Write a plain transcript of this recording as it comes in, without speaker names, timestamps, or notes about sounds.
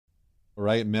All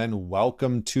right, men,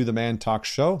 welcome to the Man Talk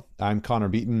Show. I'm Connor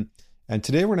Beaton, and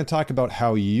today we're going to talk about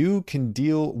how you can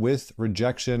deal with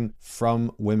rejection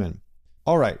from women.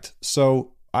 All right,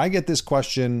 so I get this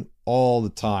question all the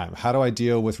time. How do I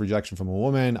deal with rejection from a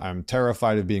woman? I'm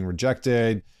terrified of being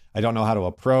rejected. I don't know how to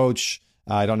approach.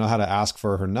 I don't know how to ask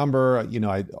for her number.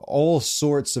 All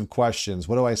sorts of questions.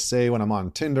 What do I say when I'm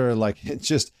on Tinder? It's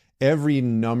just every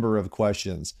number of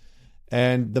questions.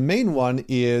 And the main one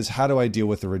is, how do I deal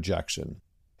with the rejection?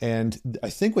 And I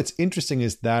think what's interesting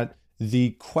is that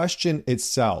the question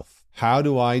itself, how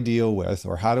do I deal with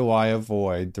or how do I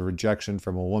avoid the rejection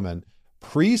from a woman,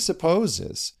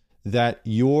 presupposes that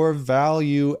your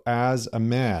value as a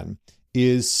man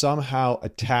is somehow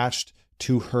attached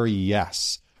to her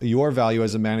yes. Your value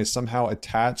as a man is somehow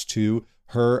attached to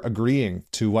her agreeing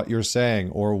to what you're saying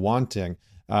or wanting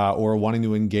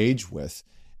to engage with.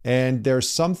 And there's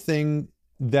something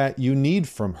that you need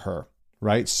from her,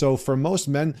 right? So for most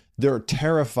men, they're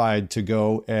terrified to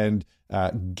go and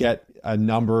get a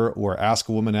number or ask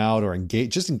a woman out or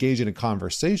engage in a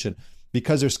conversation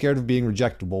because they're scared of being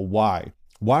rejected. Well, why?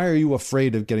 Why are you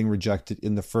afraid of getting rejected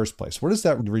in the first place? What does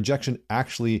that rejection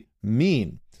actually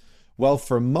mean? Well,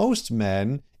 for most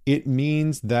men, it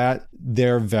means that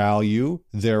their value,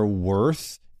 their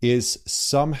worth is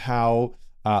somehow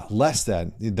less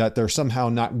than, that they're somehow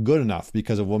not good enough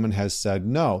because a woman has said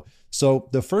no. So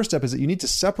the first step is that you need to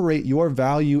separate your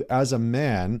value as a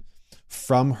man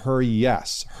from her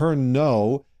yes. Her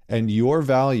no and your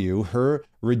value, her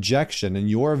rejection and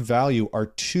your value are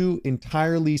two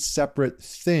entirely separate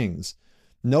things.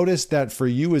 Notice that for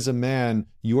you as a man,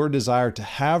 your desire to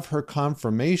have her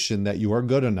confirmation that you are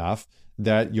good enough,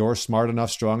 that you're smart enough,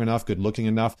 strong enough, good looking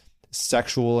enough,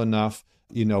 sexual enough,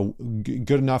 good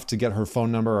enough to get her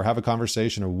phone number or have a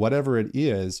conversation or whatever it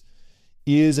is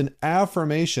an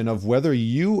affirmation of whether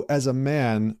you as a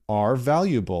man are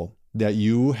valuable, that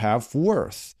you have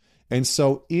worth. And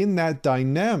so in that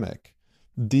dynamic,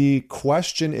 the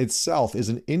question itself is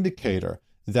an indicator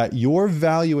that your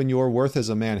value and your worth as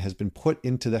a man has been put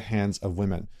into the hands of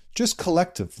women, just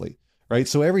collectively, right?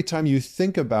 So every time you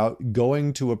think about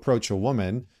going to approach a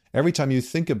woman, every time you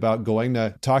think about going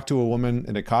to talk to a woman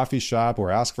in a coffee shop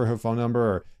or ask for her phone number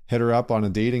or hit her up on a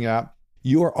dating app,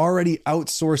 you are already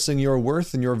outsourcing your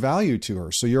worth and your value to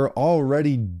her. So you're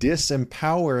already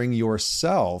disempowering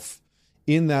yourself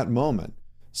in that moment.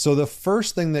 So the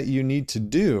first thing that you need to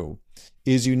do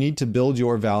is you need to build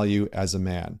your value as a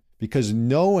man, because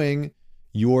knowing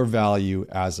your value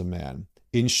as a man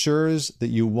ensures that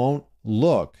you won't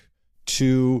look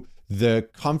to the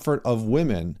comfort of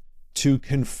women to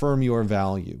confirm your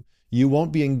value. You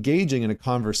won't be engaging in a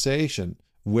conversation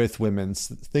with women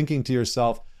thinking to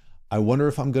yourself, I wonder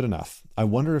if I'm good enough. I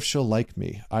wonder if she'll like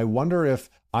me. I wonder if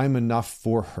I'm enough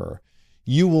for her.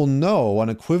 You will know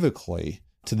unequivocally,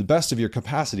 to the best of your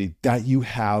capacity, that you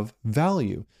have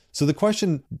value. So the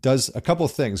question does a couple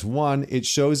of things. One, it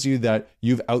shows you that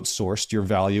you've outsourced your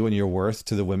value and your worth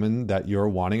to the women that you're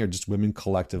wanting, or just women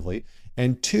collectively.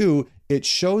 And two, it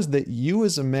shows that you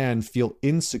as a man feel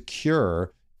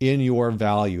insecure in your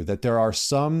value, that there are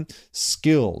some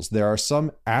skills, there are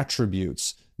some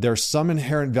attributes, there's some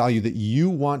inherent value that you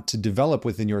want to develop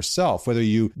within yourself, whether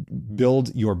you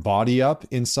build your body up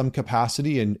in some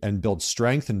capacity and build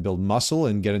strength and build muscle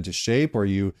and get into shape, or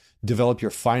you develop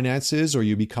your finances, or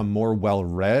you become more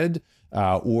well-read,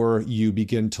 or you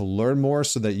begin to learn more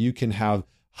so that you can have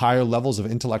higher levels of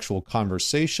intellectual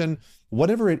conversation,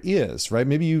 whatever it is, right?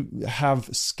 Maybe you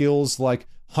have skills like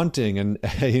hunting and,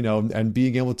 and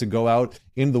being able to go out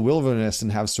in the wilderness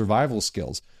and have survival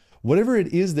skills. Whatever it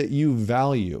is that you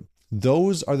value,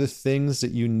 those are the things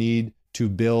that you need to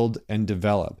build and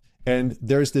develop. And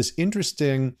there's this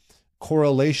interesting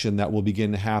correlation that will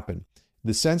begin to happen.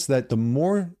 The sense that the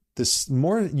more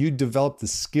you develop the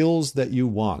skills that you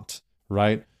want,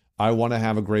 right? I want to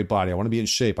have a great body. I want to be in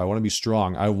shape. I want to be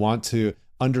strong. I want to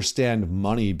understand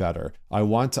money better. I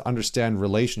want to understand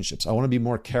relationships. I want to be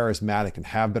more charismatic and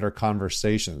have better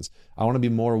conversations. I want to be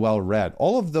more well-read.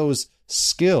 All of those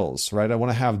skills, right? I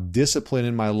want to have discipline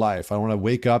in my life. I want to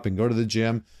wake up and go to the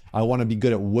gym. I want to be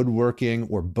good at woodworking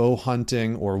or bow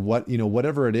hunting or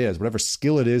whatever it is, whatever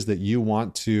skill it is that you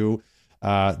want to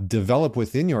develop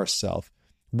within yourself.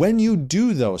 When you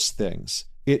do those things,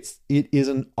 it is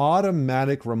an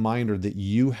automatic reminder that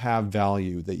you have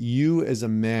value, that you as a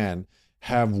man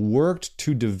have worked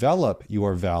to develop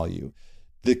your value.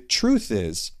 The truth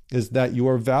is that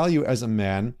your value as a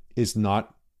man is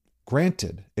not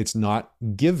granted. It's not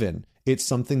given. It's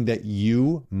something that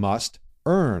you must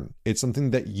earn. It's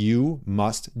something that you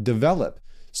must develop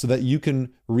so that you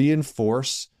can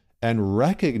reinforce and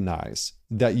recognize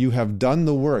that you have done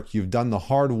the work, you've done the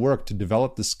hard work to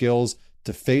develop the skills,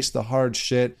 to face the hard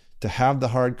shit, to have the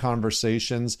hard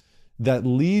conversations that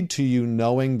lead to you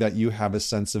knowing that you have a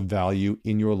sense of value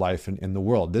in your life and in the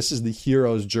world. This is the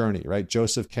hero's journey, right?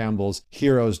 Joseph Campbell's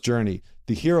hero's journey.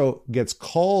 The hero gets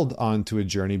called onto a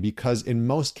journey because in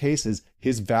most cases,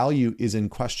 his value is in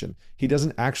question. He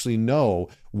doesn't actually know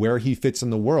where he fits in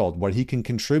the world, what he can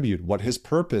contribute, what his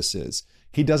purpose is.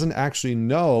 He doesn't actually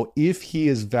know if he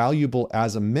is valuable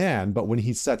as a man, but when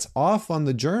he sets off on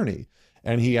the journey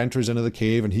and he enters into the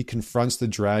cave and he confronts the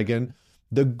dragon,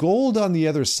 the gold on the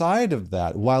other side of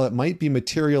that, while it might be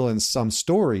material in some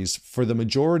stories, for the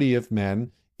majority of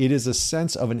men, it is a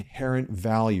sense of inherent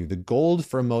value. The gold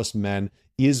for most men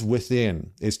is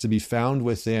within. It's to be found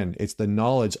within. It's the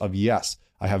knowledge of, yes,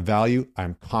 I have value,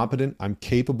 I'm competent, I'm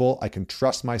capable, I can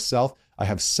trust myself, I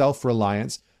have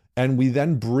self-reliance. And we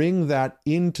then bring that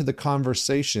into the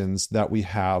conversations that we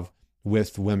have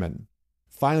with women.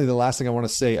 Finally, the last thing I want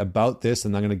to say about this,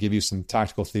 and I'm going to give you some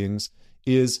tactical things,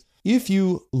 is if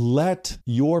you let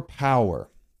your power,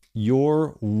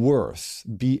 your worth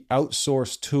be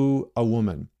outsourced to a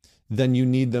woman, then you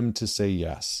need them to say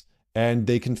yes. And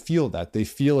they can feel that. They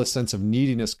feel a sense of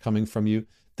neediness coming from you.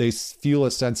 They feel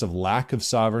a sense of lack of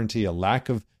sovereignty, a lack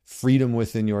of freedom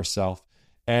within yourself.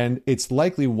 And it's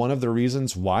likely one of the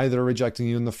reasons why they're rejecting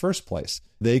you in the first place.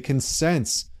 They can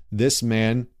sense this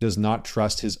man does not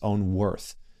trust his own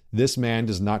worth. This man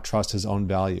does not trust his own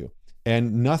value.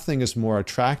 And nothing is more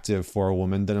attractive for a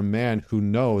woman than a man who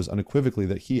knows unequivocally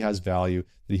that he has value,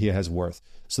 that he has worth.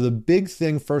 So the big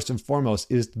thing, first and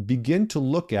foremost, is to begin to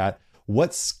look at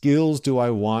what skills do I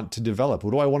want to develop?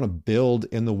 What do I want to build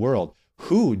in the world?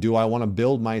 Who do I want to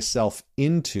build myself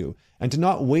into? And to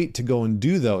not wait to go and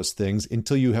do those things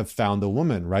until you have found the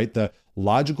woman, right? The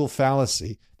logical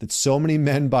fallacy that so many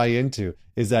men buy into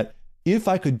is that if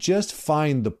I could just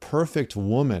find the perfect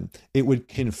woman, it would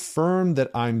confirm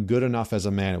that I'm good enough as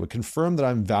a man. It would confirm that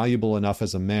I'm valuable enough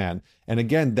as a man. And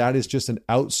again, that is just an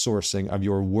outsourcing of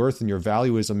your worth and your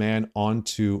value as a man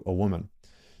onto a woman.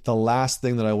 The last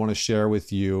thing that I want to share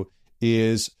with you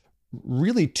is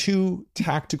really two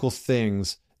tactical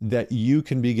things that you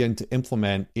can begin to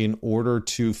implement in order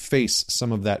to face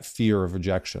some of that fear of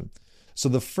rejection. So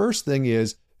the first thing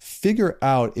is figure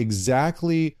out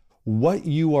exactly what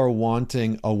you are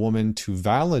wanting a woman to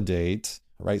validate,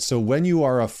 right? So when you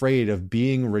are afraid of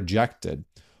being rejected,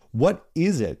 what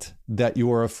is it that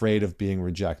you are afraid of being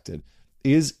rejected?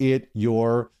 Is it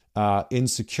your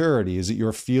insecurity? Is it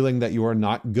your feeling that you are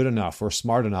not good enough or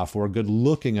smart enough or good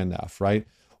looking enough, right?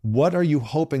 What are you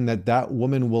hoping that that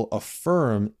woman will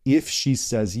affirm if she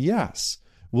says yes?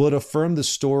 Will it affirm the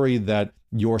story that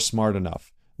you're smart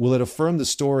enough? Will it affirm the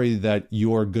story that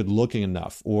you're good looking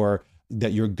enough, or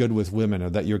that you're good with women, or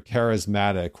that you're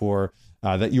charismatic, or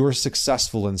that you're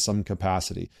successful in some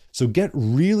capacity? So get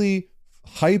really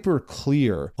hyper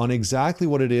clear on exactly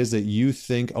what it is that you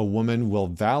think a woman will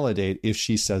validate if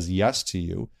she says yes to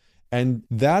you. And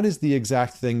that is the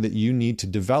exact thing that you need to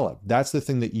develop. That's the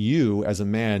thing that you as a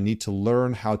man need to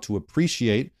learn how to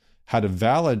appreciate, how to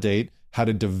validate, how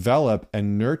to develop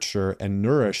and nurture and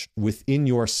nourish within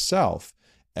yourself.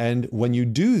 And when you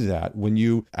do that, when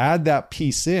you add that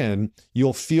piece in,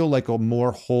 you'll feel like a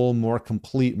more whole, more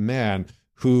complete man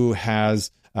who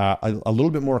has a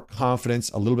little bit more confidence,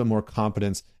 a little bit more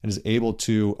competence, and is able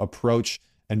to approach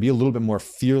and be a little bit more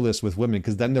fearless with women,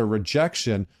 because then their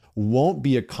rejection won't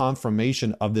be a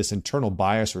confirmation of this internal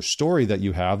bias or story that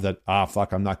you have that,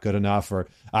 fuck, I'm not good enough, or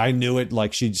I knew it,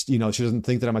 like she just, she doesn't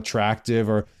think that I'm attractive,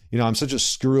 or, I'm such a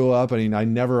screw up, I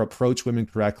never approach women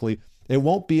correctly. It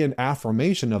won't be an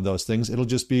affirmation of those things. It'll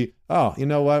just be, you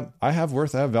know what? I have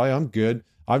worth, I have value, I'm good.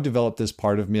 I've developed this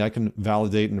part of me. I can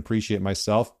validate and appreciate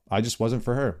myself. I just wasn't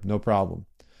for her. No problem.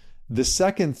 The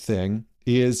second thing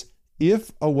is,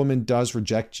 if a woman does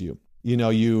reject you,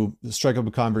 you strike up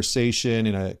a conversation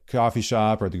in a coffee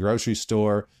shop or at the grocery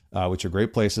store, which are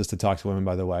great places to talk to women,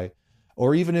 by the way,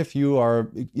 or even if you are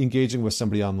engaging with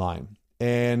somebody online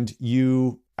and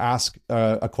you ask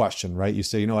a question, right? You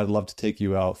say, I'd love to take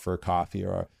you out for a coffee,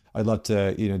 or I'd love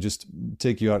to, just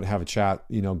take you out and have a chat,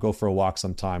 go for a walk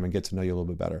sometime and get to know you a little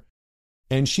bit better.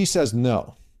 And she says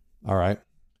no. All right.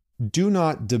 Do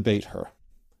not debate her.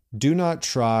 Do not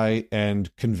try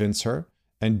and convince her,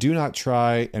 and do not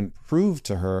try and prove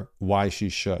to her why she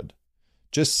should.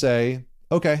 Just say,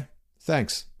 okay,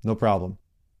 thanks, no problem.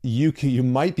 You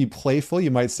might be playful.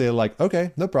 You might say like,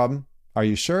 okay, no problem. Are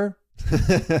you sure?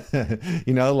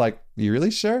 You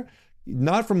really sure?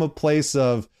 Not from a place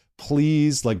of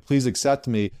please accept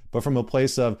me, but from a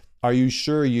place of, are you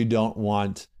sure you don't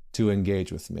want to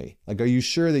engage with me? Like, are you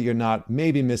sure that you're not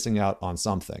maybe missing out on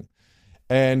something?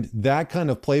 And that kind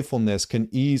of playfulness can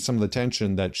ease some of the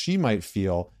tension that she might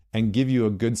feel and give you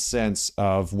a good sense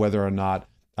of whether or not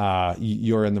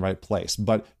you're in the right place.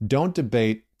 But don't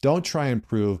debate, don't try and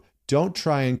prove, don't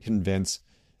try and convince.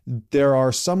 There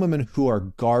are some women who are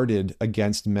guarded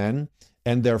against men,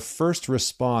 and their first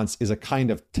response is a kind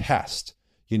of test.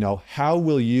 How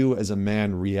will you as a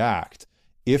man react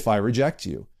if I reject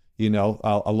you?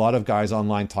 A lot of guys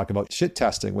online talk about shit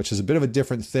testing, which is a bit of a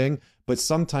different thing. But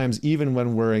sometimes even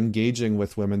when we're engaging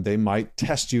with women, they might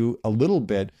test you a little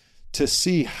bit to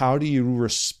see how do you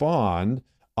respond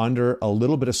under a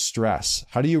little bit of stress?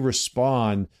 How do you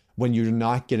respond when you're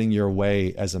not getting your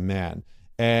way as a man?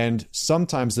 And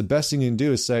sometimes the best thing you can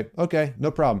do is say, okay, no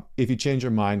problem. If you change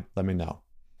your mind, let me know.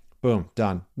 Boom,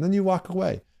 done. And then you walk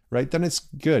away, right? Then it's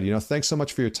good. Thanks so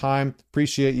much for your time.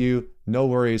 Appreciate you. No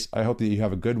worries. I hope that you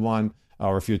have a good one.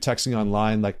 Or if you're texting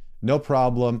online, like, no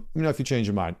problem. If you change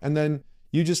your mind. And then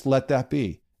you just let that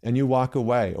be and you walk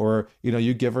away. Or,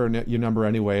 you give her your number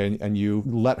anyway and you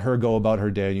let her go about her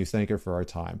day and you thank her for our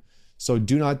time. So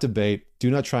do not debate.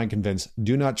 Do not try and convince.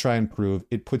 Do not try and prove.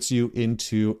 It puts you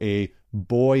into a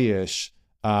boyish,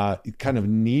 kind of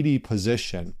needy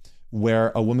position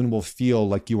where a woman will feel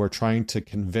like you are trying to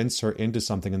convince her into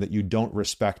something and that you don't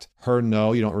respect her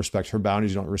you don't respect her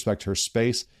boundaries, you don't respect her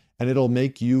space. And it'll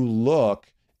make you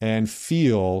look and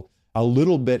feel a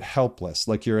little bit helpless,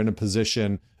 like you're in a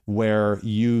position where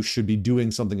you should be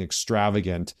doing something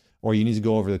extravagant or you need to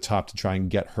go over the top to try and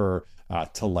get her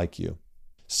to like you.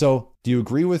 So do you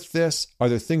agree with this? Are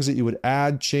there things that you would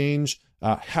add, change?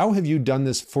 How have you done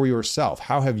this for yourself?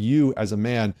 How have you as a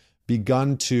man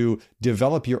begun to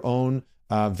develop your own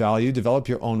value, develop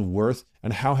your own worth?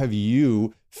 And how have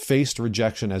you faced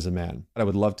rejection as a man? I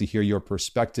would love to hear your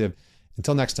perspective.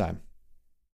 Until next time.